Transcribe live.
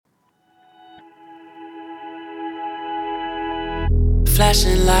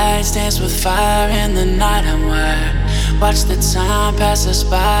Flashing lights dance with fire in the night. I'm wired. Watch the time pass us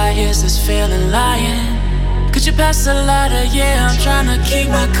by. Is this feeling lying? Could you pass the lighter? Yeah, I'm trying to keep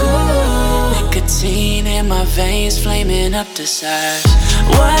my cool. Nicotine in my veins, flaming up the sides.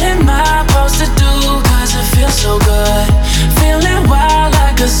 What am I supposed to do? Cause it feels so good. Feeling wild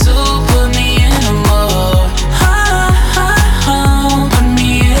like a zoo. Put me in a mood. Put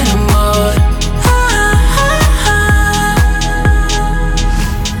me in a mood.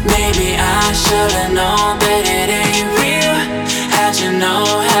 Maybe I should've known that it ain't real. How'd you know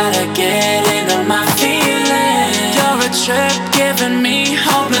how to get into my feelings? You're a trip giving me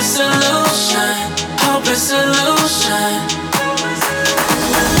hopeless solution. Hopeless solution.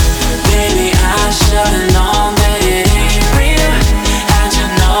 Baby, I should've known that it ain't real. How'd you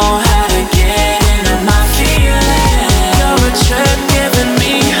know how to get into my feelings? You're a trip giving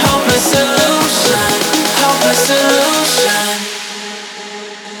me hopeless solution. Hopeless solution.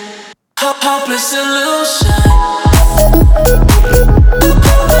 Hopeless solution.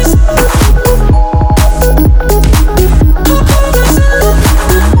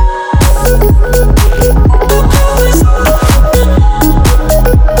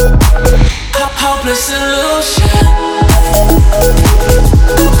 Hopeless solution.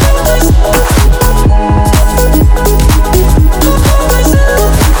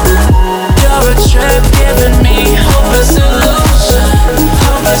 You're a trip giving me hopeless solution.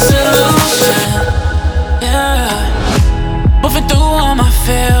 Hopeless solution. Yeah. Moving through all my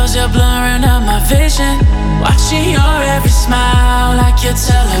feels, you're blurring out my vision. Watching your every smile like your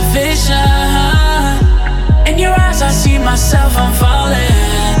television. In your eyes I see myself, I'm falling.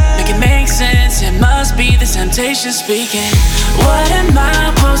 Make it make sense, it must be the temptation speaking. What am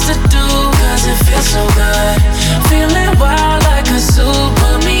I supposed to do? Cause it feels so good. Feeling wild like a zoo.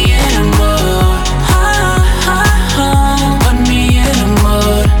 Put me in a mood. Put me in a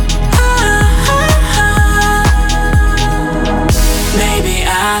mood. Maybe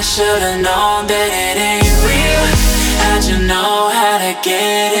I should've known that it ain't real. How'd you know how to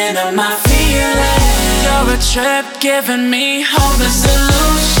get into my feelings? You're a trip giving me hopeless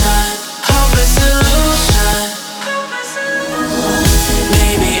solution. Hopeless solution.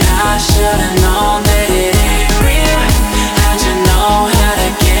 Maybe I should've known that it ain't real. How'd you know